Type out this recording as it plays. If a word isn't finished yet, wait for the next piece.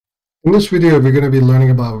In this video, we're going to be learning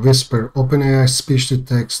about Whisper, OpenAI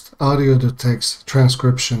speech-to-text, audio-to-text,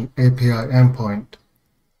 transcription, API endpoint.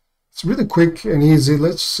 It's really quick and easy.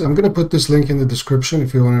 I'm going to put this link in the description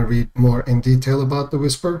if you want to read more in detail about the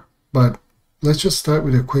Whisper, but let's just start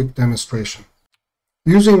with a quick demonstration.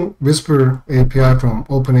 Using Whisper API from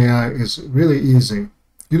OpenAI is really easy.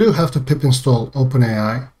 You do have to pip install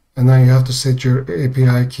OpenAI, and then you have to set your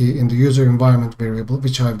API key in the user environment variable,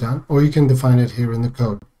 which I've done, or you can define it here in the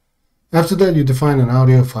code. After that, you define an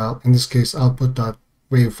audio file, in this case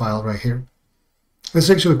output.wave file right here. Let's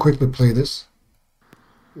actually quickly play this.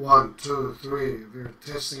 1, 2, 3, we're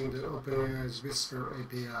testing the OpenAI's Whisper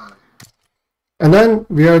API. And then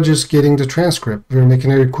we are just getting the transcript. We're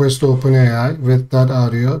making a request to OpenAI with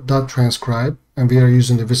 .audio.transcribe, and we are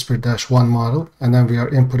using the Whisper-1 model, and then we are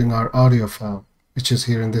inputting our audio file, which is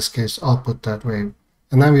here in this case output.wave.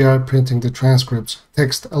 And then we are printing the transcript's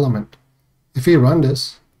text element. If we run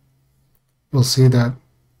this, we'll see that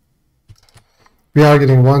we are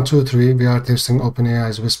getting 1, 2, 3. We are testing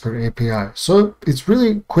OpenAI's Whisper API. So it's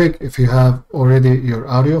really quick if you have already your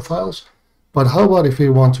audio files. But how about if we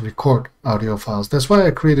want to record audio files? That's why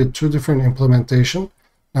I created two different implementations.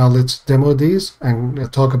 Now let's demo these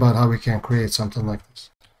and talk about how we can create something like this.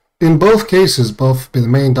 In both cases, both the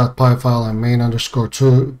main.py file and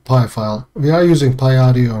main_2.py file, we are using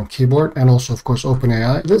PyAudio on keyboard and also, of course,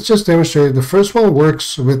 OpenAI. Let's just demonstrate. The first one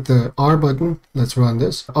works with the R button. Let's run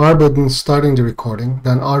this. R button starting the recording,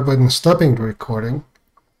 then R button stopping the recording,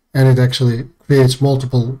 and it actually creates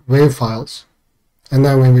multiple wave files. And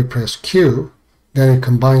then when we press Q, then it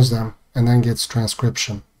combines them and then gets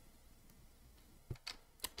transcription.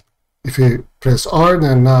 If we press R,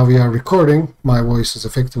 then now we are recording. My voice is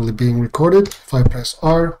effectively being recorded. If I press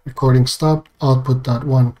R, recording stopped,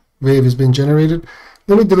 output.1 wave has been generated.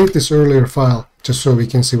 Let me delete this earlier file just so we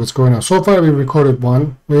can see what's going on. So far we recorded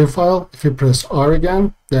one wave file. If we press R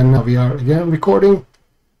again, then now we are again recording.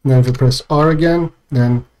 And then if we press R again,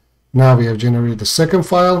 then now we have generated the second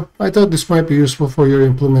file. I thought this might be useful for your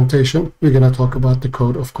implementation. We're going to talk about the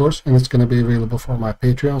code, of course, and it's going to be available for my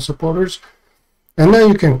Patreon supporters. And then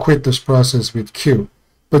you can quit this process with Q,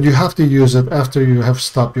 but you have to use it after you have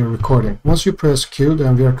stopped your recording. Once you press Q,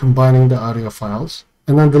 then we are combining the audio files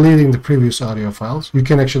and then deleting the previous audio files. You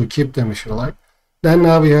can actually keep them if you like. Then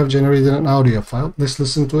now we have generated an audio file. Let's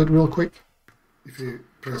listen to it real quick. If you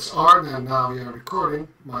press R, then now we are recording.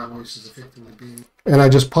 My voice is effectively being... And I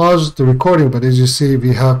just paused the recording, but as you see,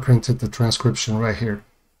 we have printed the transcription right here.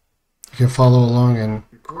 You can follow along and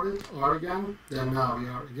record it. R again. Then now we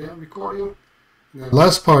are again recording. The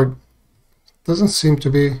last part doesn't seem to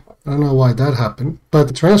be, I don't know why that happened, but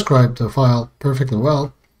it transcribed the file perfectly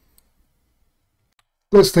well.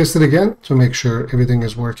 Let's test it again to make sure everything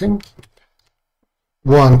is working.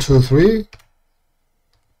 1, 2, 3,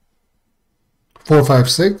 4, 5,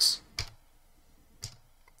 6,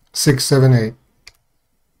 6, 7, 8.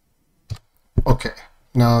 Okay,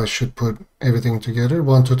 now I should put everything together.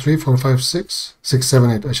 1, 2, 3, 4, 5, 6, 6,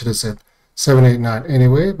 7, 8. I should have said 7, 8, 9.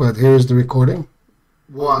 Anyway, but here is the recording.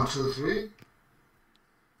 1, 2, 3,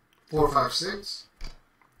 4, 5, 6,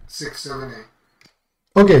 6, 7,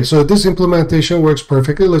 8. Okay, so this implementation works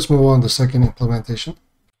perfectly. Let's move on to the second implementation.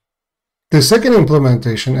 The second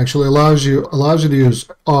implementation actually allows you to use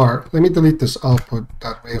R. Let me delete this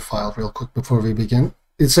output.wave file real quick before we begin.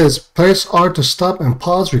 It says press R to stop and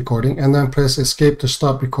pause recording, and then press escape to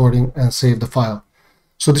stop recording and save the file.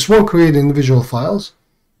 So this won't create individual files,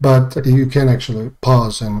 but you can actually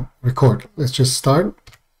pause and record. Let's just start.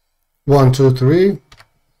 1, 2, 3.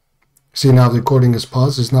 See, now the recording is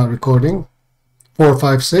paused. It's not recording. 4,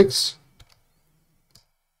 5, 6,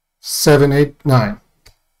 7, 8, 9.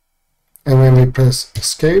 And when we press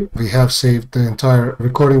escape, we have saved the entire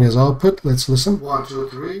recording as output. Let's listen. 1, 2,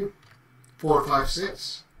 3, 4, 5,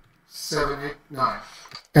 6, 7, 8, 9.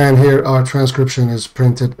 And here our transcription is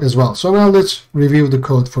printed as well. So now let's review the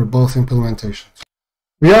code for both implementations.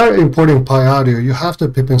 We are importing PyAudio. You have to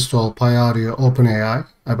pip install PyAudio OpenAI,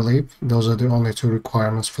 I believe. Those are the only two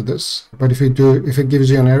requirements for this. But if it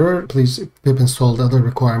gives you an error, please pip install the other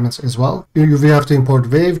requirements as well. We have to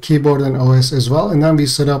import Wave, keyboard, and OS as well. And then we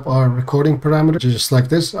set up our recording parameters just like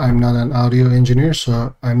this. I'm not an audio engineer,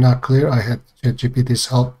 so I'm not clear. I had ChatGPT's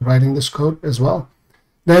help writing this code as well.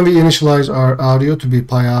 Then we initialize our audio to be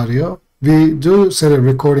PyAudio. We do set a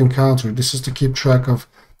recording counter. This is to keep track of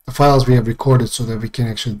the files we have recorded so that we can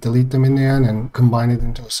actually delete them in the end and combine it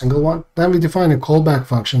into a single one. Then we define a callback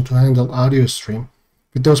function to handle audio stream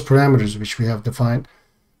with those parameters which we have defined.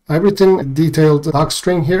 I've written a detailed doc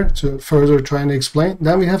string here to further try and explain.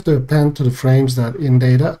 Then we have to append to the frames that in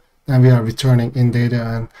data. Then we are returning in data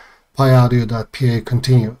and pyaudio.pa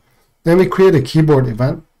continue. Then we create a keyboard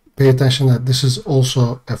event. Pay attention that this is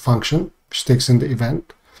also a function which takes in the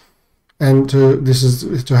event. And this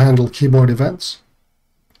is to handle keyboard events.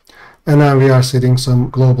 And now we are setting some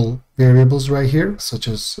global variables right here, such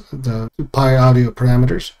as the PyAudio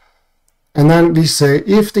parameters. And then we say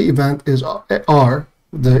if the event is R,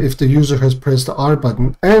 if the user has pressed the R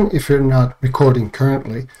button, and if you're not recording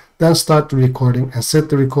currently, then start the recording and set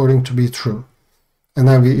the recording to be true. And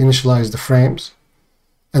then we initialize the frames.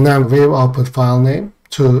 And then wave output file name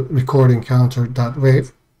to recording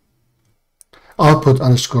counter.wave, output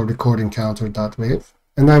underscore recording counter.wave.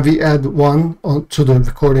 And then we add 1 to the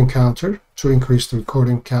recording counter to increase the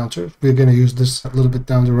recording counter. We're going to use this a little bit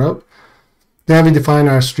down the road. Then we define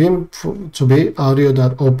our stream to be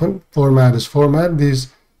audio.open, format is format.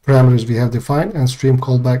 These parameters we have defined, and stream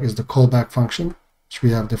callback is the callback function, which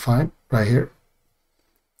we have defined right here.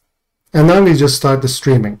 And then we just start the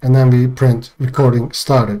streaming, and then we print recording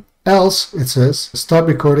started. Else, it says, stop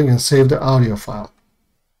recording and save the audio file.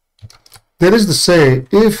 That is to say,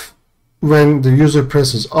 if when the user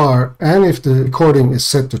presses R, and if the recording is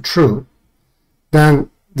set to true,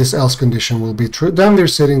 then this else condition will be true. Then we're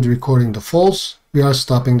setting the recording to false. We are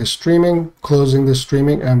stopping the streaming, closing the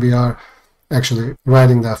streaming, and we are actually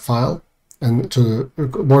writing that file and to the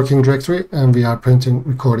working directory, and we are printing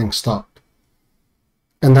recording stopped.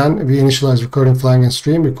 And then we initialize recording flag and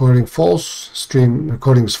stream, recording false, stream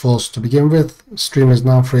recording is false to begin with, stream is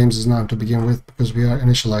none, frames is none to begin with, because we are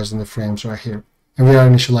initializing the frames right here. And we are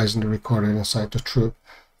initializing the recorder inside to true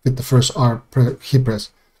with the first R key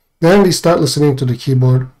press. Then we start listening to the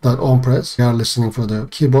keyboard.on press. We are listening for the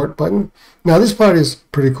keyboard button. Now this part is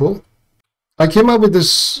pretty cool. I came up with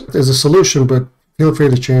this as a solution, but feel free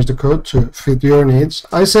to change the code to fit your needs.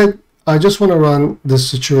 I said, I just want to run this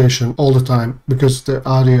situation all the time because the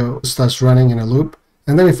audio starts running in a loop.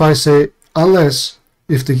 And then if I say, unless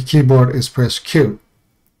if the keyboard is pressed Q,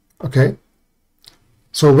 okay?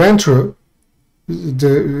 So when true,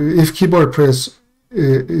 if keyboard press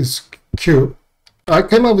is Q, I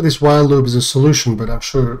came up with this while loop as a solution, but I'm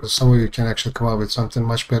sure some of you can actually come up with something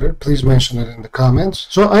much better. Please mention it in the comments.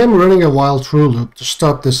 So I am running a while true loop to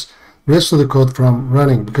stop this rest of the code from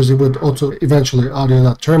running, because it would also eventually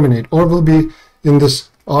audio.terminate, or will be in this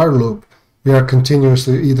R loop. We are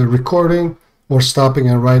continuously either recording or stopping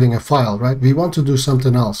and writing a file, right? We want to do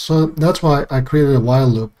something else. So that's why I created a while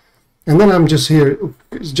loop. And then I'm just here,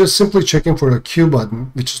 just simply checking for a Q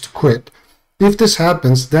button, which is to quit. If this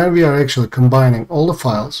happens, then we are actually combining all the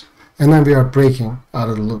files, and then we are breaking out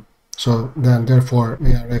of the loop. So then therefore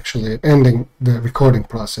we are actually ending the recording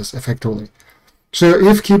process effectively. So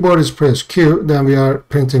if keyboard is pressed Q, then we are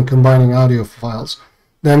printing combining audio files.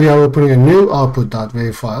 Then we are opening a new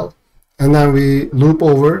output.wave file, and then we loop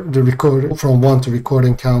over the recording from 1 to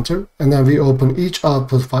recording counter, and then we open each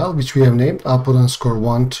output file, which we have named output underscore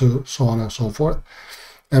 1 to so on and so forth.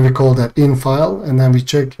 And we call that in file, and then we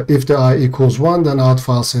check if the I equals 1, then out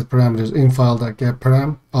file set parameters in file.get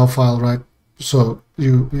param, out file, right? So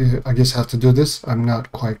you, I guess, have to do this. I'm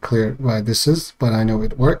not quite clear why this is, but I know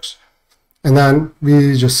it works. And then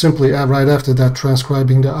we just simply add right after that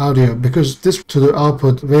transcribing the audio, because this to the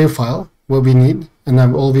output wave file, what we need, and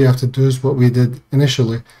then all we have to do is what we did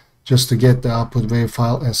initially, just to get the output wave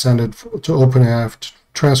file and send it to OpenAI to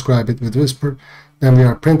transcribe it with Whisper. Then we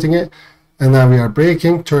are printing it, and then we are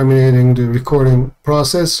breaking, terminating the recording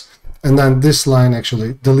process, and then this line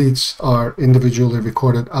actually deletes our individually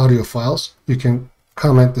recorded audio files. You can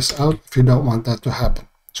comment this out if you don't want that to happen.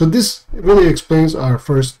 So this really explains our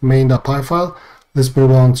first main.py file. Let's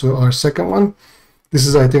move on to our second one. This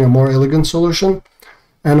is, I think, a more elegant solution.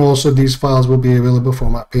 And also these files will be available for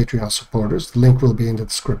my Patreon supporters. The link will be in the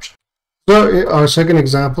description. So our second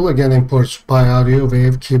example, again, imports PyAudio,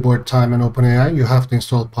 Wave, Keyboard, Time, and OpenAI. You have to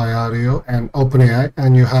install PyAudio and OpenAI,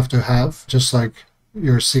 and you have to have, just like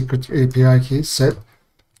your secret API key, set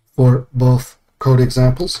for both code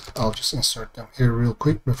examples. I'll just insert them here real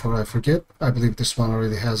quick before I forget. I believe this one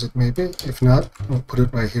already has it, maybe. If not, we'll put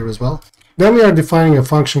it right here as well. Then we are defining a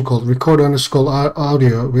function called record underscore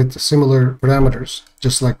audio with similar parameters,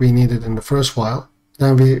 just like we needed in the first file.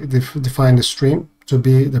 Then we define the stream to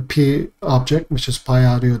be the P object, which is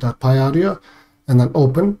pyaudio.pyaudio, and then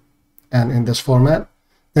open, and in this format.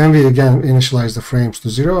 Then we again initialize the frames to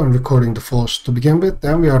 0 and recording the false to begin with.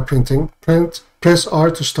 Then we are printing press R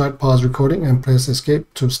to start pause recording, and press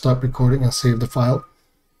escape to stop recording and save the file.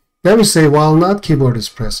 Then we say while not keyboard is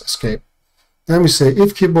press escape. Then we say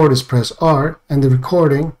if keyboard is press R and the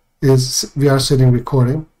recording is, we are setting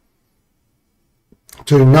recording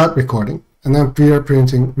to not recording. And then we are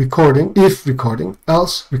printing recording, if recording,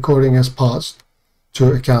 else recording as paused.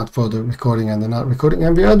 to account for the recording and the not recording.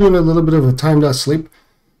 And we are doing a little bit of a time.sleep.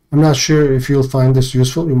 I'm not sure if you'll find this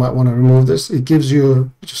useful. You might want to remove this. It gives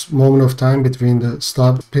you just a moment of time between the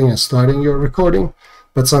stopping and starting your recording.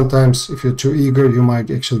 But sometimes if you're too eager, you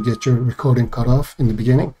might actually get your recording cut off in the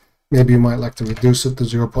beginning. Maybe you might like to reduce it to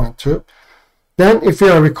 0.2. Then if we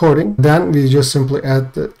are recording, then we just simply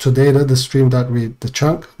add to data the stream.read, the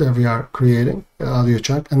chunk that we are creating, the audio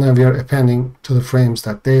chunk, and then we are appending to the frames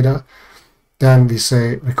that data. Then we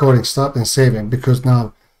say recording stop and saving, because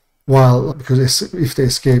now because if the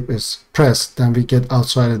escape is pressed, then we get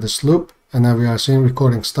outside of this loop, and then we are saying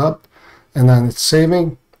recording stop, and then it's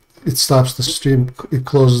saving. It stops the stream, it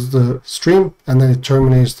closes the stream, and then it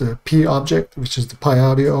terminates the P object, which is the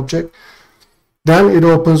PyAudio object. Then it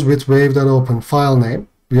opens with wave.open file name.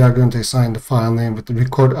 We are going to assign the file name with the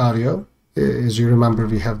record audio. As you remember,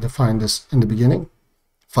 we have defined this in the beginning.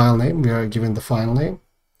 File name, we are given the file name.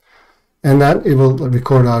 And then it will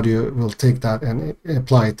record audio, will take that and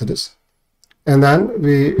apply it to this. And then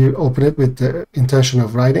we open it with the intention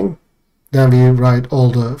of writing. Then we write all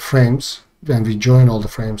the frames. Then we join all the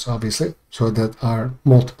frames, obviously, so that our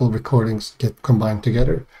multiple recordings get combined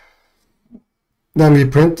together. Then we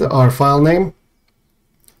print our file name.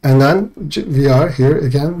 And then we are here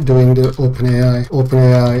again doing the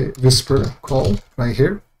OpenAI Whisper call right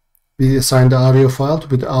here. We assign the audio file to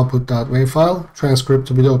be the output.wave file, transcript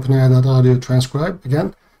to be the OpenAI.audio transcribe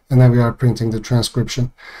again, and then we are printing the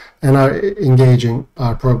transcription and are engaging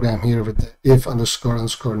our program here with the if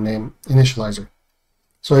 __ name initializer.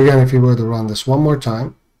 So again, if we were to run this one more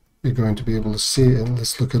time, we're going to be able to see, and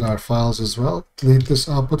let's look at our files as well. Delete this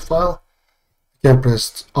output file. Again,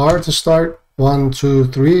 press R to start. 1, 2,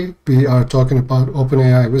 3. We are talking about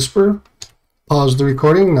OpenAI Whisper. Pause the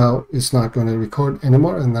recording. Now it's not going to record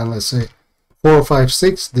anymore. And then let's say 4, 5,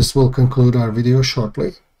 6. This will conclude our video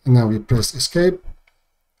shortly. And then we press escape,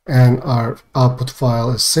 and our output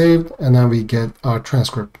file is saved, and then we get our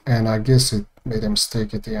transcript. And I guess it made a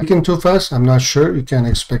mistake at the end. Speaking too fast, I'm not sure. You can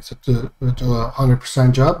expect it to do a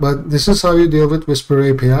 100% job, but this is how you deal with Whisper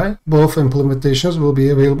API. Both implementations will be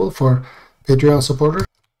available for Patreon supporters.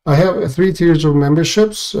 I have 3 tiers of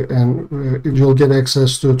memberships, and you'll get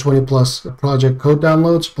access to 20+ project code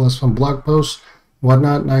downloads, plus some blog posts,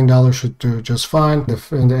 whatnot. $9 should do just fine.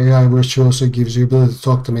 And the AI Virtuoso gives you the ability to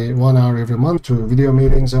talk to me 1 hour every month to video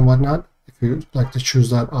meetings and whatnot, if you'd like to choose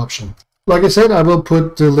that option. Like I said, I will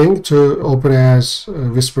put the link to OpenAI's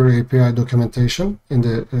Whisper API documentation in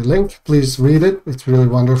the link. Please read it. It's really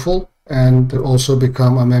wonderful. And also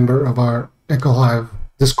become a member of our echohive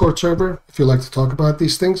Discord server if you like to talk about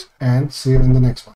these things. And see you in the next one.